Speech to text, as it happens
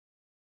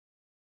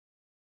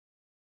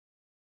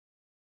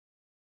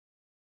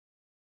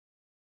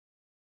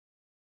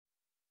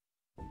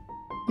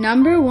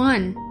Number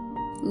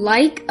 1.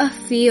 Like a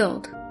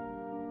field.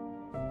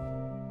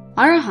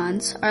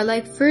 Arahants are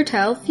like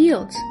fertile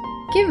fields.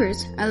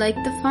 Givers are like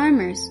the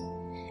farmers,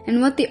 and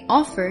what they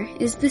offer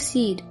is the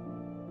seed.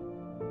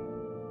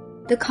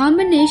 The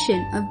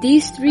combination of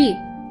these three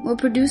will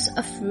produce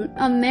a fruit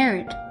of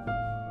merit.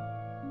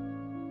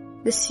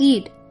 The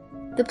seed,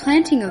 the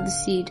planting of the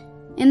seed,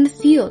 and the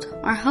field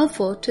are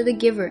helpful to the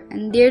giver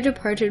and their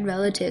departed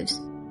relatives.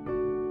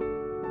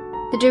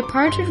 The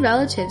departed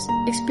relatives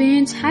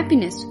experience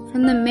happiness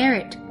from the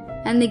merit,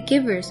 and the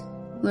givers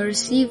will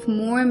receive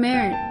more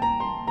merit.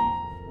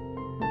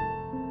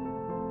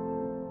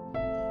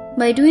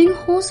 By doing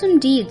wholesome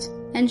deeds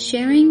and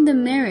sharing the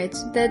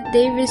merits that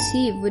they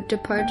receive with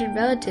departed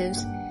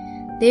relatives,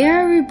 they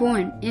are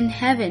reborn in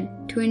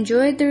heaven to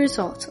enjoy the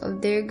results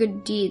of their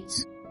good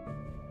deeds.